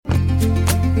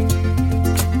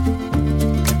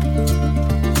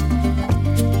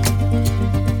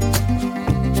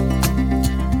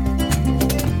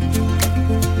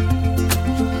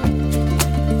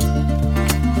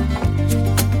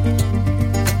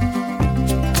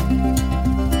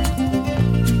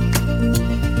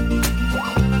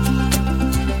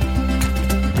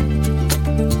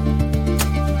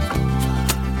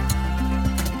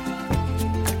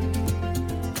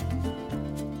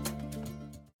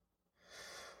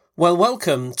Well,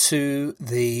 welcome to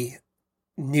the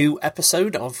new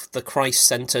episode of the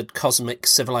Christ-centered cosmic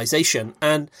civilization,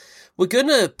 and we're going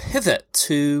to pivot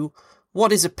to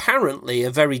what is apparently a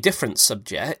very different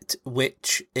subject,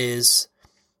 which is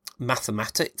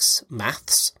mathematics,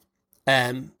 maths.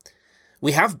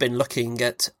 We have been looking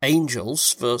at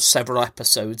angels for several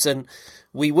episodes, and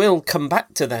we will come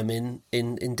back to them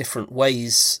in different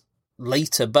ways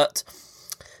later, but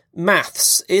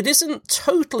maths, it isn't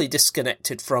totally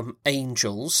disconnected from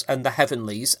angels and the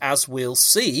heavenlies, as we'll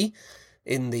see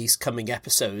in these coming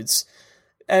episodes.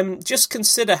 Just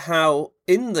consider how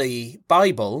in the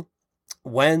Bible,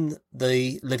 when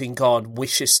the living God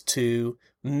wishes to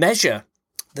measure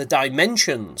the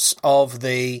dimensions of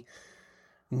the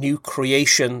new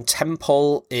creation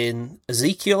temple in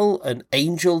Ezekiel, an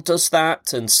angel does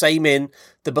that, and same in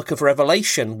the book of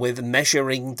Revelation with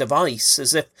measuring device,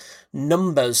 as if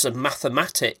numbers and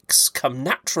mathematics come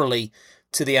naturally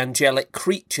to the angelic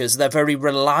creatures. They're very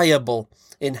reliable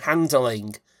in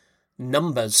handling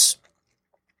numbers.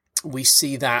 We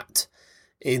see that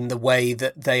in the way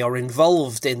that they are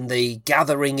involved in the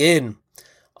gathering in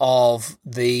of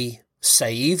the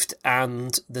saved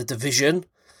and the division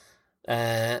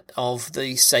of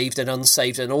the saved and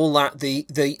unsaved and all that,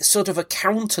 the sort of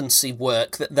accountancy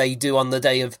work that they do on the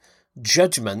day of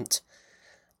judgment.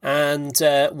 And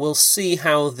we'll see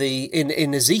how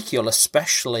in Ezekiel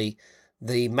especially,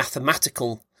 the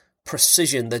mathematical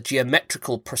precision, the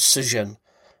geometrical precision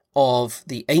of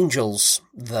the angels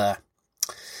there.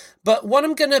 But what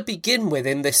I'm going to begin with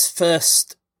in this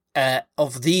first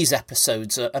of these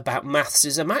episodes about maths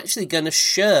is I'm actually going to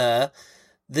share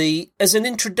as an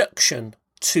introduction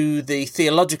to the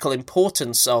theological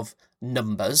importance of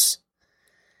numbers.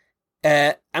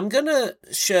 I'm going to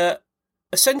share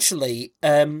essentially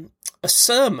a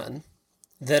sermon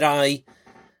that I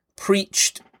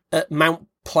preached at Mount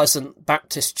Pleasant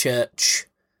Baptist Church,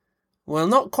 well,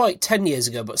 not quite 10 years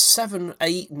ago, but 7,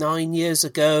 8, 9 years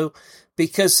ago,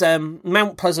 because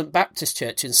Mount Pleasant Baptist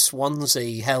Church in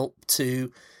Swansea helped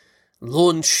to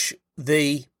launch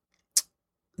the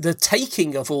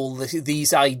taking of all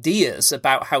these ideas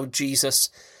about how Jesus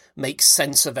makes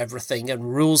sense of everything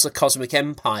and rules a cosmic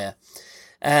empire,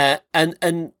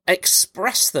 and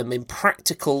express them in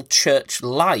practical church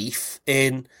life.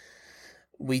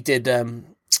 We did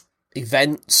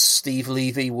events. Steve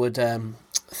Levy would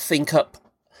think up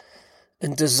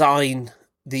and design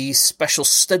these special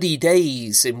study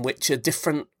days in which a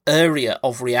different area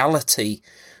of reality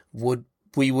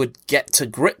we would get to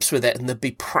grips with it, and there'd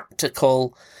be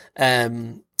practical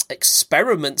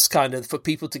experiments kind of for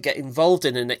people to get involved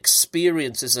in, and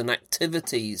experiences and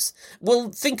activities. We'll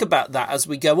think about that as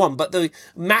we go on, but the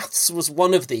maths was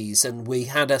one of these, and we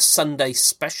had a Sunday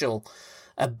special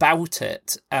about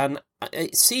it, and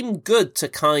it seemed good to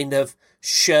kind of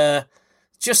share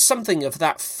just something of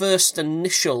that first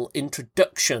initial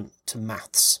introduction to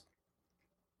maths,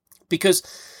 because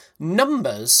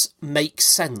numbers make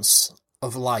sense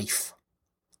of life.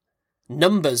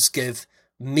 Numbers give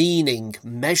meaning,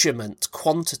 measurement,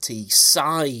 quantity,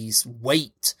 size,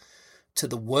 weight to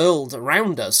the world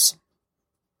around us.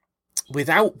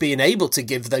 Without being able to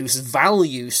give those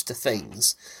values to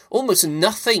things, almost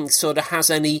nothing sort of has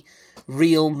any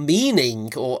real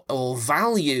meaning or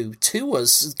value to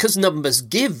us, because numbers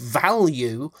give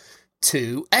value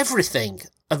to everything.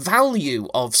 A value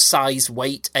of size,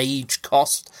 weight, age,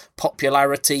 cost,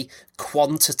 popularity,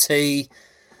 quantity,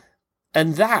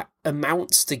 and that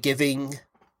amounts to giving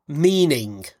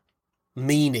meaning.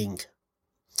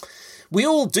 We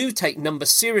all do take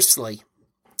numbers seriously,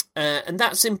 and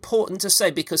that's important to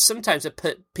say, because sometimes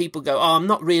people go, I'm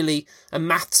not really a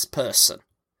maths person.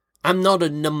 I'm not a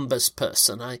numbers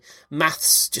person.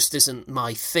 Maths just isn't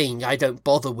my thing. I don't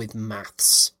bother with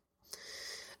maths.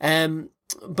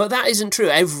 But that isn't true.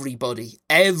 Everybody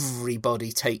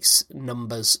takes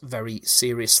numbers very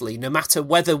seriously, no matter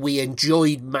whether we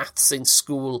enjoyed maths in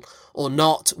school or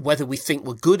not, whether we think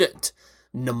we're good at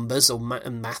numbers or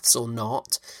maths or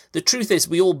not. The truth is,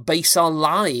 we all base our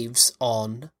lives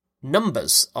on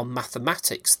numbers, on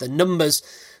mathematics, the numbers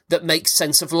that make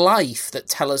sense of life, that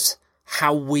tell us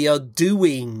how we are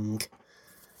doing.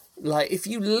 Like, if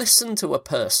you listen to a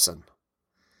person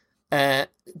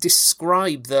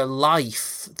describe their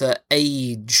life, their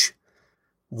age,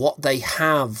 what they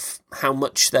have, how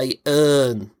much they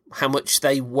earn, how much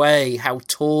they weigh, how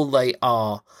tall they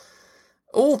are,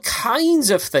 all kinds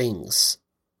of things,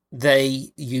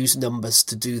 they use numbers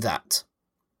to do that.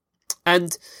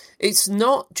 And it's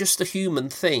not just a human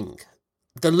thing.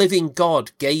 The living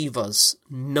God gave us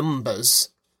numbers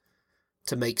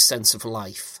to make sense of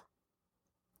life.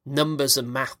 Numbers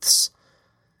and maths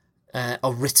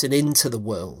are written into the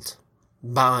world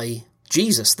by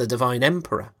Jesus, the divine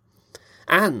emperor.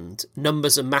 And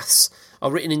numbers and maths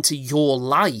are written into your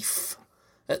life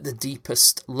at the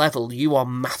deepest level. You are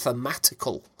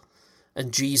mathematical,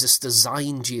 and Jesus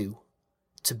designed you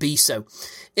to be so.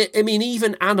 I mean,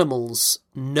 even animals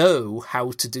know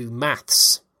how to do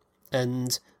maths,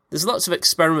 and there's lots of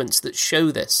experiments that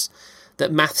show this,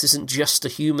 that maths isn't just a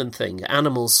human thing.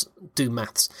 Animals do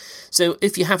maths. So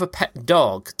if you have a pet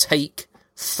dog, take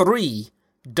 3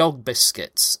 dog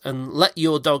biscuits and let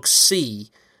your dog see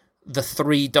the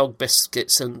 3 dog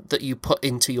biscuits that you put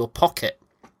into your pocket.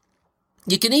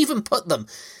 You can even put them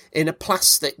in a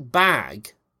plastic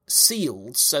bag,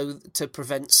 sealed, so to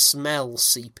prevent smell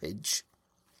seepage.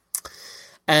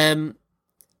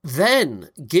 Then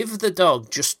give the dog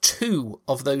just 2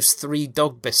 of those 3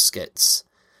 dog biscuits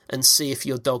and see if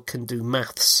your dog can do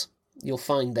maths. You'll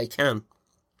find they can.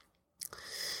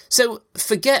 So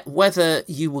forget whether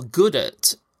you were good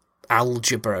at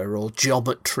algebra or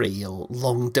geometry or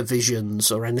long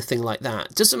divisions or anything like that.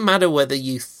 It doesn't matter whether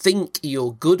you think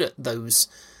you're good at those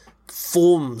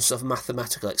forms of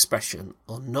mathematical expression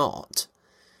or not,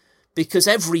 because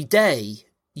every day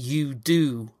you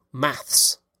do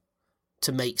maths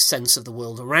to make sense of the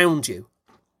world around you.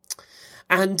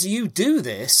 And you do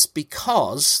this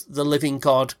because the living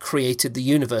God created the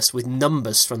universe with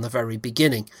numbers from the very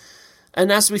beginning.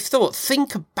 And as we've thought,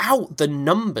 think about the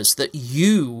numbers that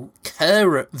you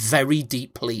care very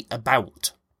deeply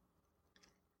about.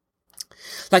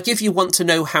 Like if you want to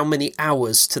know how many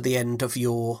hours to the end of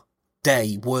your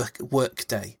day, work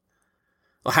day,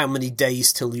 or how many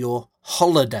days till your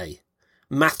holiday,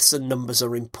 maths and numbers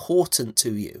are important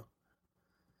to you.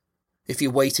 If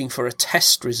you're waiting for a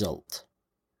test result,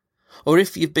 or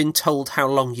if you've been told how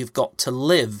long you've got to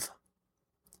live,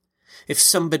 if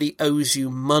somebody owes you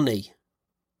money,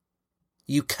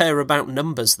 you care about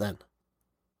numbers then.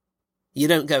 You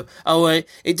don't go, oh,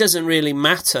 it doesn't really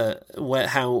matter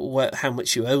how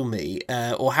much you owe me,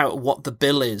 or what the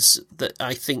bill is that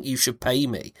I think you should pay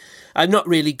me. I'm not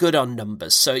really good on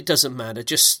numbers, so it doesn't matter.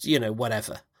 Just,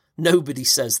 whatever. Nobody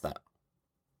says that.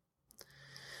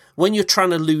 When you're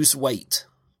trying to lose weight,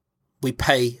 we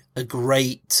pay a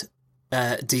great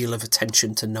deal of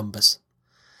attention to numbers.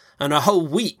 And a whole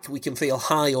week we can feel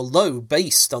high or low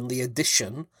based on the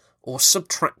addition or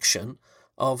subtraction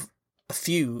of a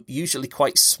few, usually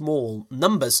quite small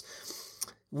numbers.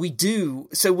 We're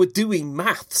doing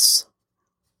maths.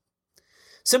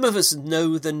 Some of us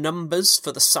know the numbers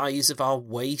for the size of our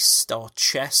waist, our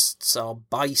chests, our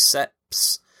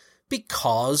biceps,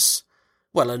 because,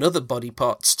 and other body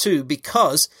parts too,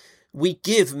 because we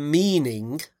give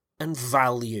meaning and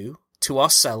value to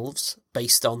ourselves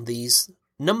based on these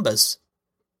numbers.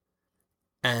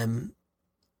 And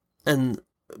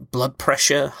blood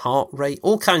pressure, heart rate,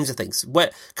 all kinds of things.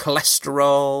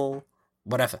 Cholesterol,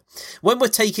 whatever. When we're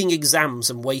taking exams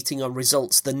and waiting on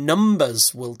results, the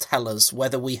numbers will tell us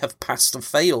whether we have passed or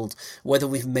failed, whether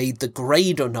we've made the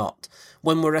grade or not.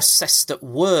 When we're assessed at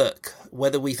work,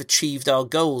 whether we've achieved our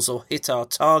goals or hit our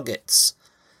targets,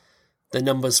 the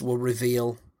numbers will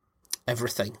reveal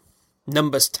everything.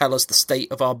 Numbers tell us the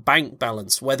state of our bank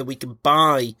balance, whether we can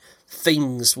buy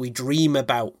things we dream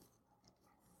about.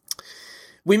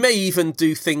 We may even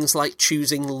do things like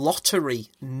choosing lottery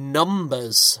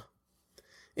numbers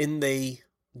in the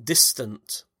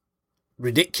distant,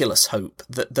 ridiculous hope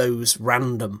that those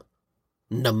random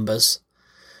numbers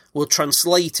will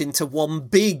translate into one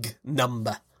big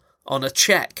number on a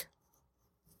cheque.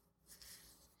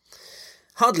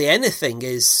 Hardly anything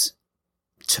is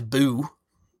taboo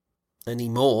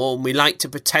anymore, and we like to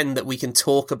pretend that we can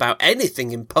talk about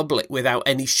anything in public without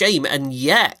any shame, and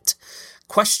yet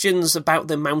questions about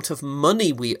the amount of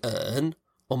money we earn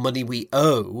or money we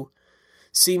owe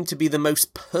seem to be the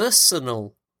most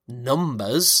personal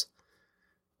numbers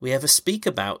we ever speak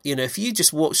about. If you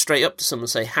just walk straight up to someone and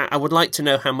say, I would like to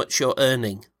know how much you're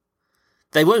earning,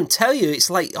 they won't tell you. It's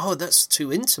like, oh, that's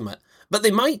too intimate. But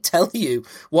they might tell you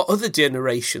what other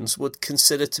generations would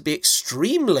consider to be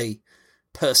extremely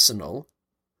personal,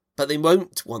 but they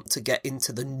won't want to get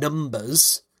into the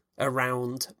numbers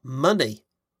around money.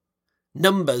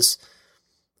 Numbers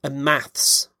and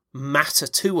maths matter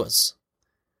to us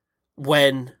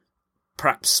when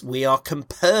perhaps we are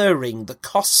comparing the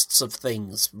costs of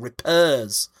things,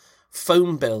 repairs,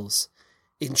 phone bills,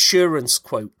 insurance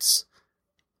quotes,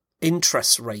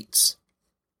 interest rates.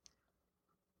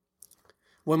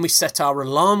 When we set our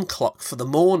alarm clock for the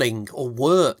morning or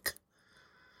work,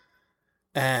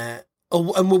 and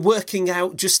we're working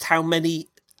out just how many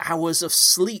hours of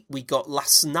sleep we got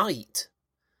last night.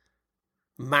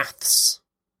 Maths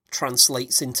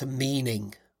translates into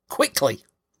meaning quickly.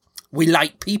 We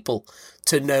like people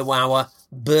to know our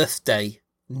birthday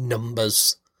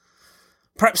numbers.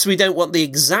 Perhaps we don't want the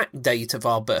exact date of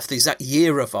our birth, the exact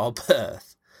year of our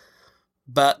birth.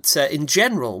 But in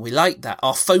general, we like that.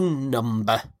 Our phone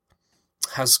number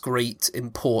has great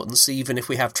importance, even if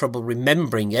we have trouble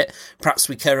remembering it. Perhaps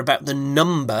we care about the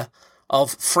number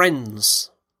of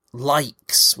friends,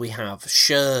 likes we have,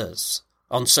 shares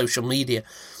on social media.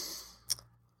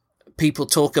 People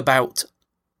talk about,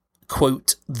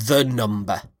 quote, the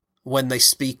number when they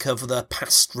speak of their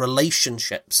past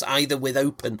relationships, either with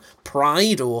open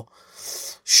pride or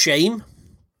shame.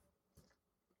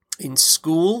 In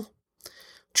school,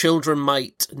 children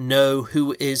might know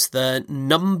who is their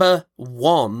number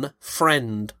one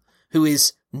friend, who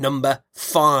is number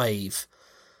 5,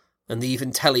 and they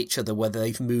even tell each other whether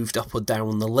they've moved up or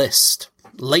down the list.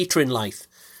 Later in life,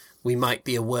 we might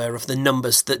be aware of the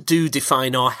numbers that do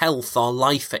define our health, our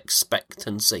life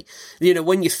expectancy. You know,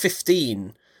 when you're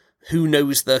 15, who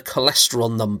knows their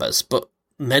cholesterol numbers? But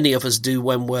many of us do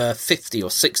when we're 50 or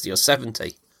 60 or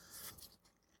 70.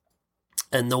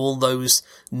 And all those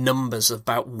numbers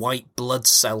about white blood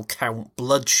cell count,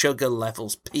 blood sugar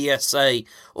levels, PSA,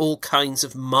 all kinds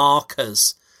of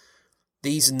markers.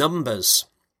 These numbers,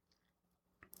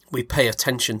 we pay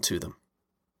attention to them.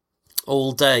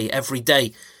 All day, every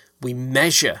day, we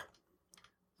measure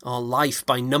our life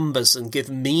by numbers and give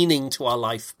meaning to our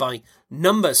life by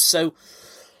numbers. So,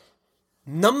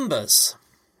 numbers,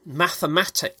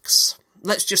 mathematics.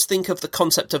 Let's just think of the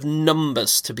concept of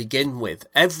numbers to begin with.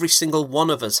 Every single one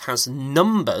of us has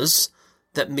numbers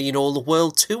that mean all the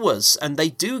world to us, and they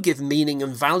do give meaning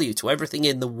and value to everything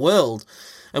in the world.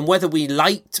 And whether we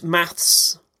liked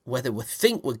maths, whether we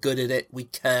think we're good at it, we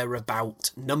care about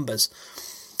numbers.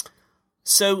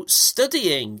 So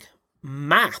studying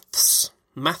maths,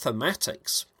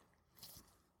 mathematics,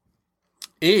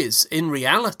 is in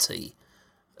reality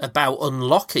about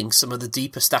unlocking some of the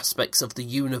deepest aspects of the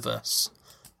universe.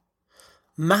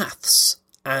 Maths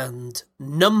and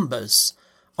numbers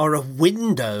are a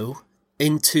window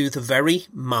into the very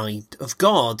mind of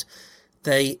God.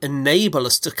 They enable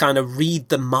us to kind of read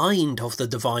the mind of the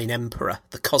divine emperor,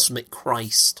 the cosmic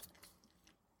Christ.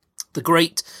 The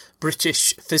great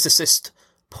British physicist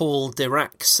Paul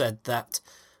Dirac said that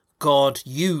God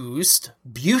used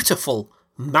beautiful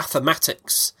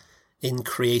mathematics in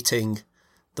creating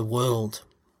the world.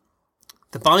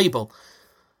 The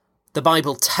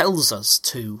Bible tells us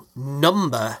to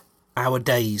number our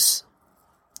days.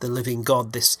 The living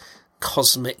God, this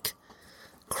cosmic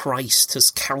Christ,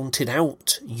 has counted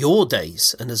out your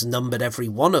days and has numbered every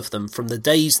one of them, from the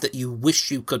days that you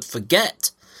wish you could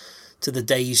forget to the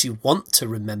days you want to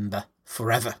remember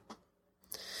forever.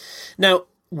 Now,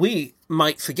 we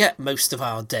might forget most of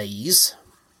our days,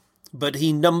 but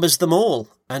he numbers them all,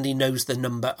 and he knows the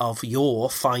number of your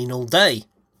final day.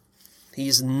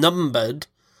 He's numbered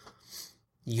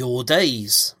your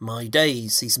days, my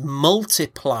days. He's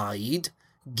multiplied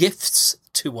gifts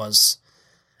to us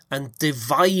and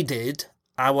divided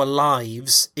our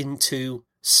lives into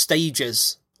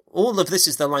stages. All of this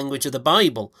is the language of the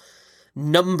Bible.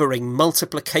 Numbering,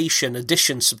 multiplication,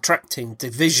 addition, subtracting,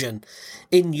 division.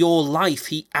 In your life,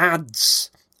 he adds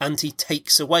and he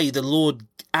takes away. The Lord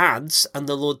adds and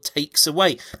the Lord takes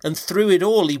away. And through it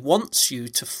all, he wants you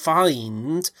to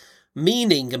find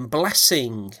meaning and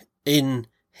blessing in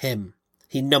him.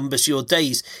 He numbers your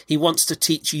days. He wants to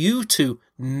teach you to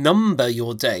number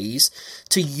your days,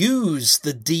 to use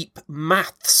the deep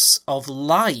maths of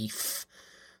life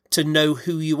to know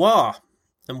who you are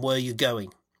and where you're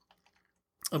going.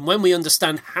 And when we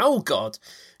understand how God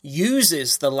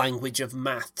uses the language of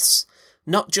maths,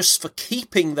 not just for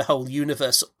keeping the whole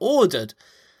universe ordered,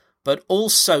 but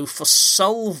also for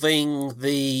solving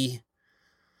the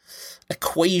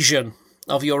equation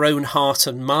of your own heart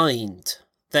and mind,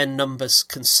 then numbers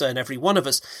concern every one of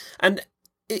us. And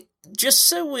just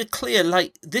so we're clear,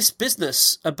 like this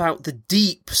business about the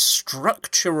deep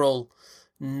structural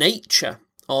nature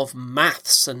of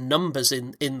maths and numbers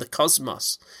in the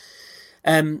cosmos,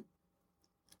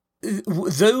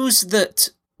 those that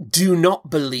do not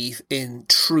believe in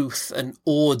truth and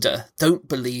order don't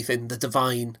believe in the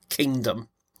divine kingdom.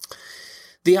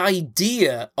 The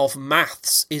idea of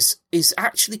maths is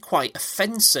actually quite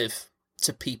offensive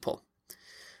to people,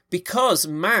 because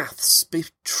maths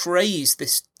betrays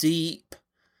this deep,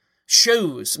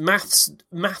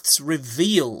 maths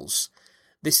reveals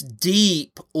this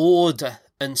deep order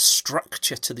and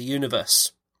structure to the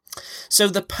universe. So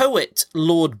the poet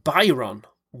Lord Byron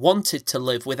wanted to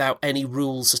live without any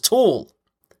rules at all.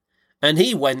 And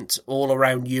he went all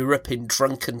around Europe in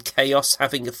drunken chaos,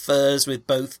 having affairs with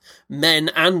both men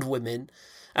and women,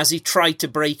 as he tried to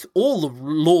break all the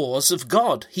laws of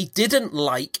God. He didn't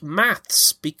like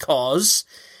maths because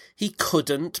he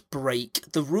couldn't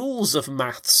break the rules of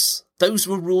maths. Those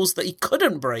were rules that he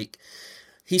couldn't break.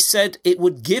 He said it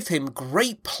would give him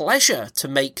great pleasure to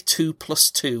make 2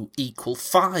 + 2 =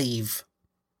 5.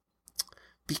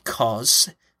 Because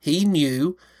he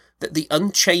knew that the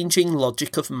unchanging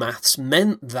logic of maths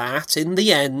meant that, in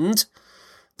the end,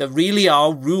 there really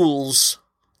are rules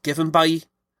given by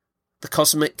the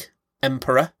cosmic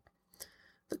emperor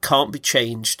that can't be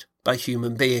changed by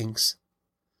human beings.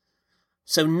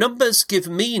 So numbers give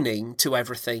meaning to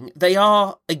everything. They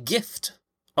are a gift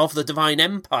of the divine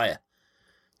empire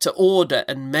to order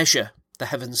and measure the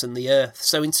heavens and the earth.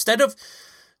 So instead of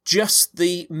just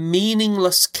the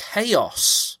meaningless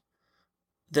chaos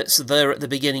that's there at the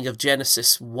beginning of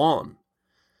Genesis 1,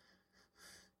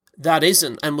 that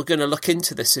isn't, and we're going to look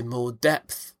into this in more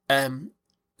depth,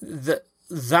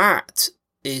 that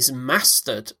is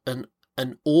mastered and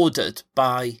ordered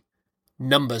by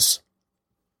numbers.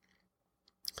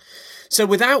 So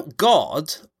without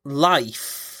God,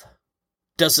 life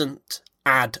doesn't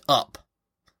add up.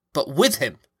 But with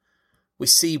him, we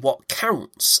see what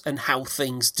counts and how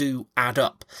things do add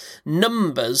up.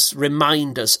 Numbers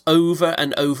remind us over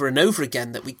and over and over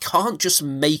again that we can't just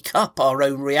make up our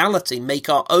own reality, make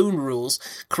our own rules,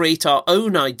 create our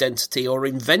own identity, or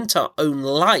invent our own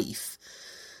life.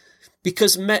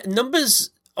 Because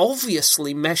numbers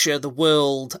obviously measure the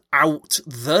world out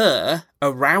there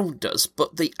around us,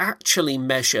 but they actually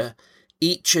measure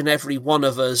each and every one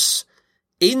of us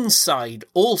inside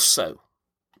also.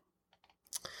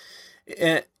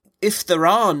 If there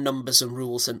are numbers and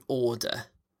rules and order,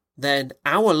 then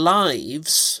our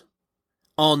lives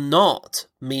are not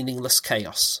meaningless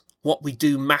chaos. What we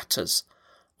do matters.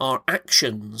 Our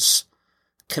actions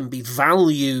can be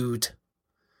valued,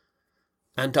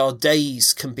 and our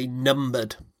days can be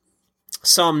numbered.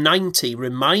 Psalm 90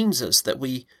 reminds us that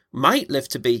we might live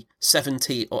to be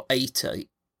 70 or 80,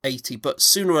 but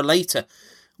sooner or later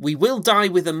we will die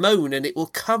with a moan, and it will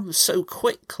come so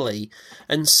quickly.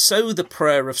 And so the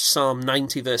prayer of Psalm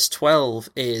 90 verse 12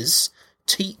 is,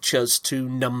 teach us to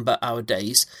number our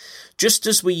days. Just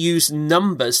as we use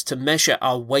numbers to measure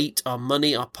our weight, our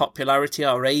money, our popularity,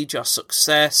 our age, our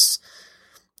success,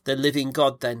 the living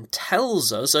God then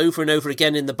tells us over and over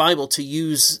again in the Bible to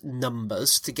use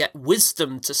numbers to get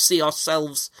wisdom, to see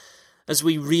ourselves as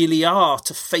we really are,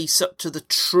 to face up to the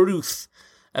truth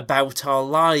about our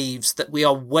lives, that we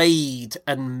are weighed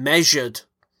and measured.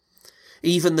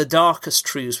 Even the darkest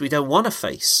truths we don't want to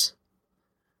face,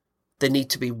 they need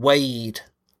to be weighed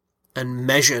and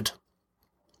measured.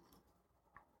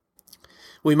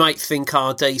 We might think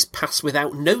our days pass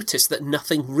without notice, that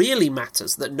nothing really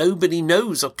matters, that nobody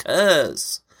knows or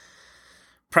cares.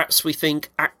 Perhaps we think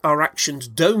our actions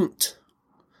don't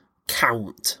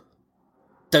count,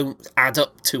 don't add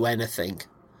up to anything.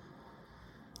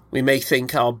 We may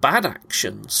think our bad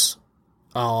actions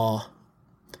are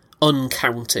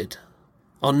uncounted,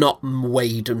 are not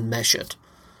weighed and measured.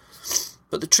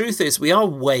 But the truth is, we are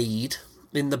weighed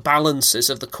in the balances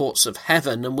of the courts of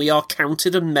heaven, and we are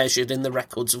counted and measured in the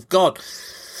records of God.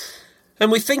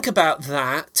 And we think about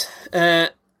that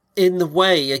in the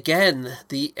way, again,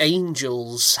 the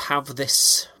angels have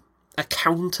this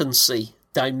accountancy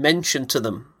dimension to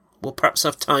them. We'll perhaps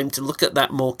have time to look at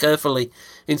that more carefully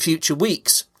in future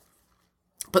weeks.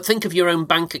 But think of your own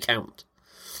bank account,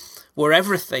 where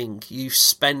everything you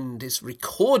spend is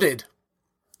recorded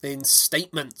in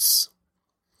statements.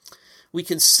 We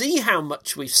can see how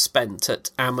much we've spent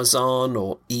at Amazon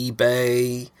or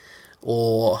eBay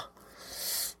or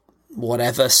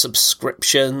whatever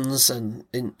subscriptions and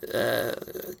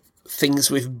things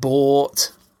we've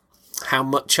bought, how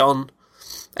much on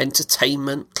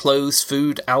entertainment, clothes,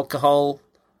 food, alcohol,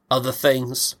 other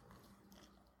things.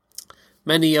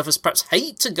 Many of us perhaps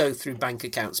hate to go through bank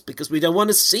accounts because we don't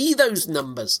want to see those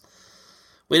numbers.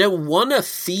 We don't want to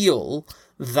feel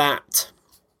that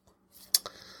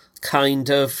kind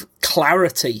of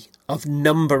clarity of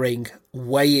numbering,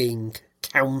 weighing,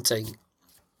 counting.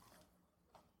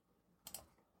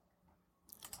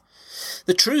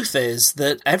 The truth is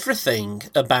that everything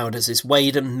about us is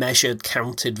weighed and measured,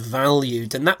 counted,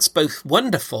 valued, and that's both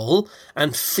wonderful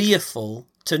and fearful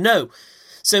to know.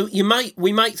 So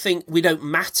we might think we don't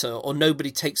matter or nobody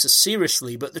takes us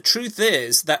seriously, but the truth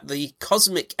is that the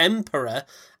cosmic emperor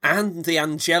and the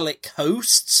angelic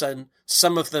hosts, and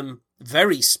some of them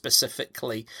very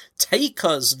specifically, take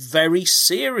us very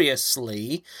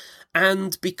seriously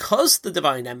And because the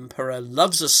Divine Emperor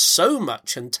loves us so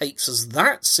much and takes us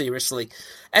that seriously,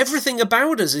 everything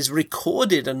about us is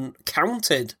recorded and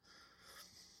counted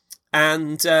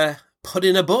and put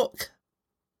in a book.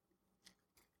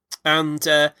 And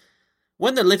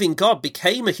when the living God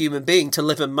became a human being to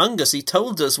live among us, he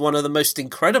told us one of the most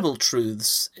incredible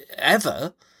truths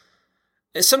ever.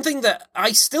 It's something that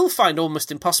I still find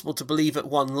almost impossible to believe at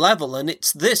one level, and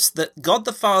it's this, that God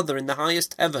the Father in the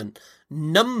highest heaven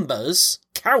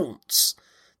counts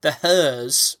the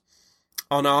hairs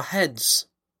on our heads.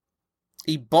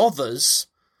 He bothers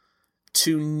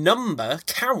to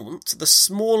count the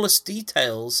smallest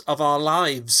details of our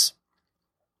lives.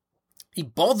 He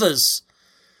bothers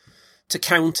to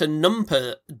count and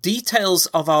number details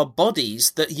of our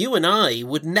bodies that you and I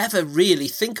would never really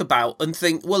think about and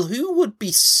think, well, who would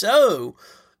be so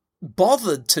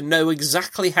bothered to know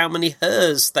exactly how many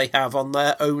hairs they have on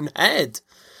their own head?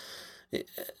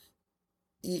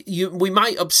 We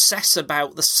might obsess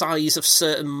about the size of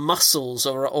certain muscles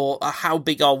or how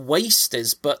big our waist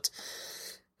is, but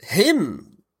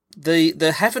him,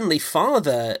 the Heavenly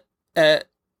Father,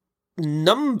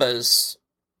 numbers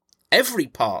every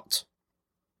part.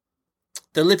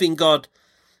 The living God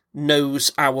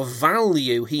knows our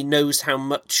value. He knows how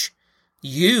much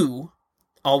you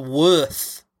are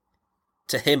worth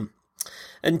to him.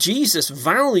 And Jesus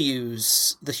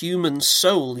values the human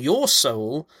soul, your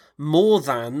soul, more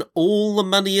than all the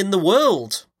money in the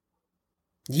world.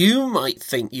 You might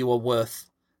think you are worth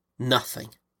nothing.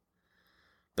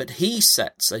 But he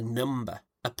sets a number,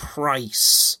 a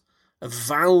price, a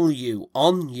value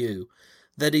on you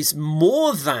that is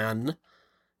more than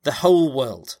the whole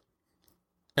world.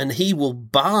 And he will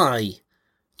buy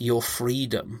your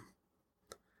freedom.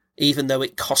 Even though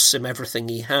it costs him everything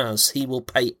he has, he will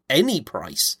pay any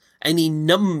price, any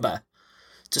number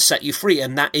to set you free.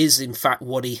 And that is, in fact,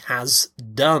 what he has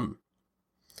done.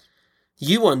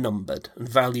 You are numbered and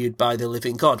valued by the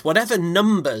living God. Whatever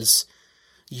numbers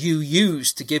you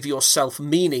use to give yourself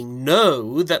meaning,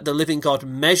 know that the living God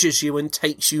measures you and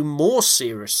takes you more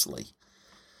seriously.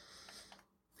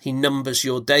 He numbers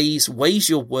your days, weighs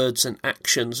your words and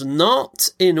actions, not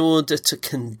in order to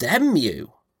condemn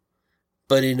you,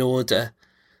 but in order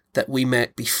that we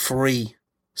might be free,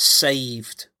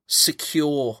 saved,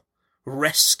 secure,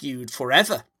 rescued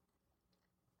forever.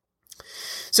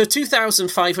 So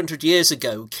 2,500 years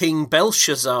ago, King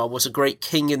Belshazzar was a great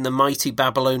king in the mighty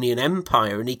Babylonian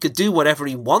Empire, and he could do whatever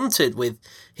he wanted with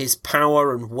his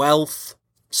power and wealth,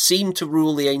 seemed to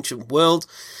rule the ancient world,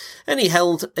 and he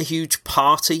held a huge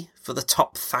party for the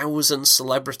top 1,000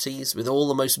 celebrities with all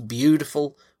the most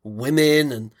beautiful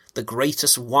women and the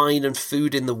greatest wine and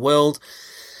food in the world.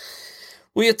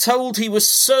 We are told he was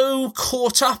so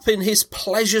caught up in his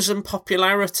pleasures and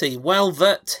popularity, well,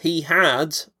 that he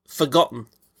had forgotten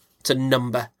to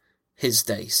number his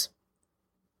days.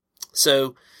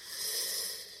 So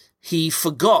he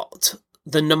forgot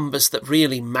the numbers that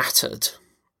really mattered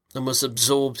and was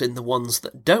absorbed in the ones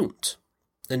that don't.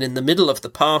 And in the middle of the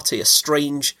party, a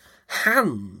strange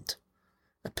hand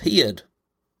appeared.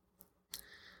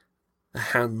 A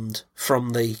hand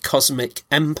from the cosmic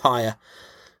empire,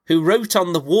 who wrote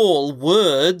on the wall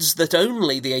words that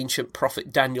only the ancient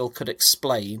prophet Daniel could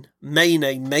explain.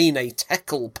 Mene, mene,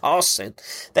 tekel, parsin.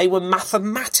 They were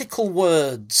mathematical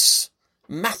words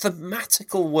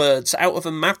out of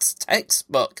a maths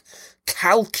textbook,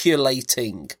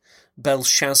 calculating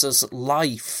Belshazzar's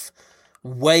life,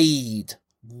 weighed,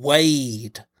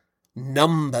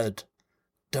 numbered,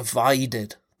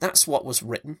 divided. That's what was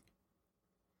written.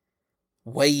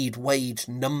 Weighed,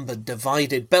 numbered,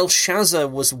 divided. Belshazzar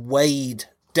was weighed,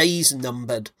 days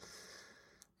numbered.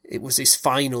 It was his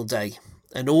final day,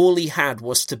 and all he had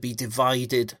was to be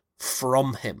divided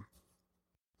from him.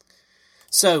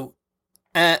 So,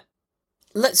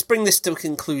 let's bring this to a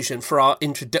conclusion for our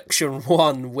introduction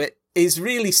one, which is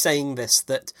really saying this,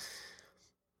 that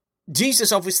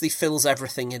Jesus obviously fills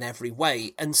everything in every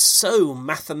way, and so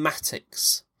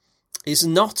mathematics is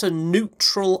not a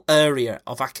neutral area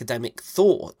of academic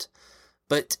thought,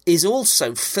 but is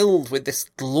also filled with this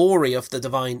glory of the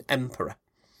divine emperor.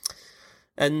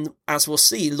 And as we'll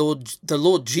see, the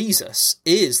Lord Jesus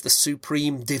is the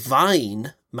supreme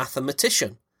divine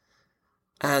mathematician,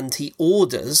 and he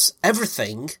orders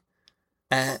everything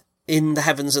in the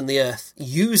heavens and the earth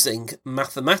using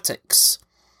mathematics.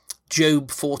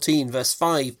 Job 14 verse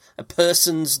 5, a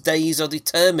person's days are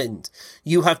determined.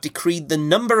 You have decreed the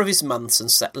number of his months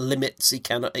and set limits he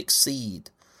cannot exceed.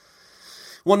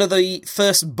 One of the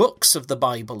first books of the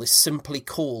Bible is simply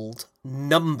called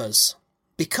Numbers,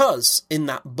 Because in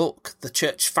that book, the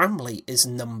church family is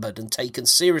numbered and taken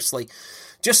seriously.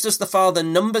 Just as the Father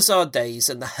numbers our days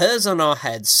and the hairs on our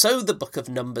heads, so the book of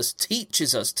Numbers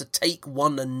teaches us to take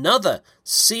one another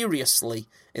seriously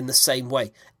in the same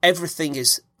way. Everything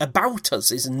is about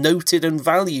us is noted and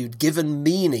valued, given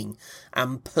meaning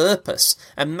and purpose,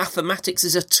 and mathematics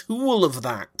is a tool of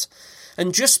that.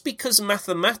 And just because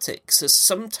mathematics has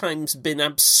sometimes been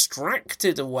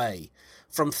abstracted away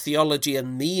from theology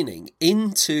and meaning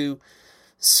into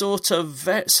sort of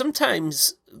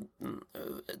sometimes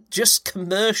just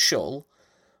commercial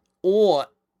or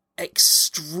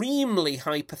extremely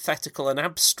hypothetical and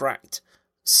abstract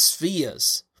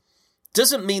spheres,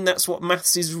 doesn't mean that's what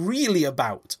maths is really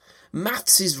about.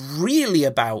 Maths is really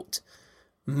about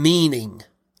meaning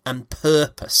and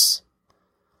purpose.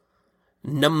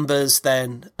 Numbers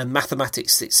then, and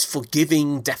mathematics, it's for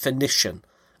giving definition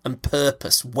and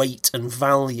purpose, weight and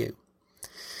value.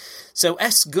 So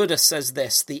S. Gooder says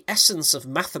this: the essence of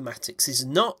mathematics is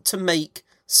not to make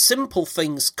simple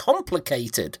things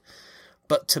complicated,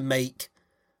 but to make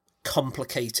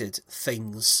complicated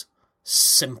things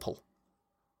simple.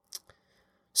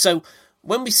 So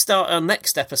when we start our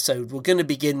next episode, we're going to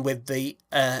begin with the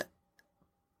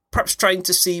perhaps trying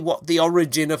to see what the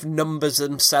origin of numbers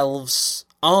themselves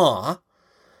are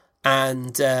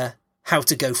and how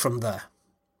to go from there.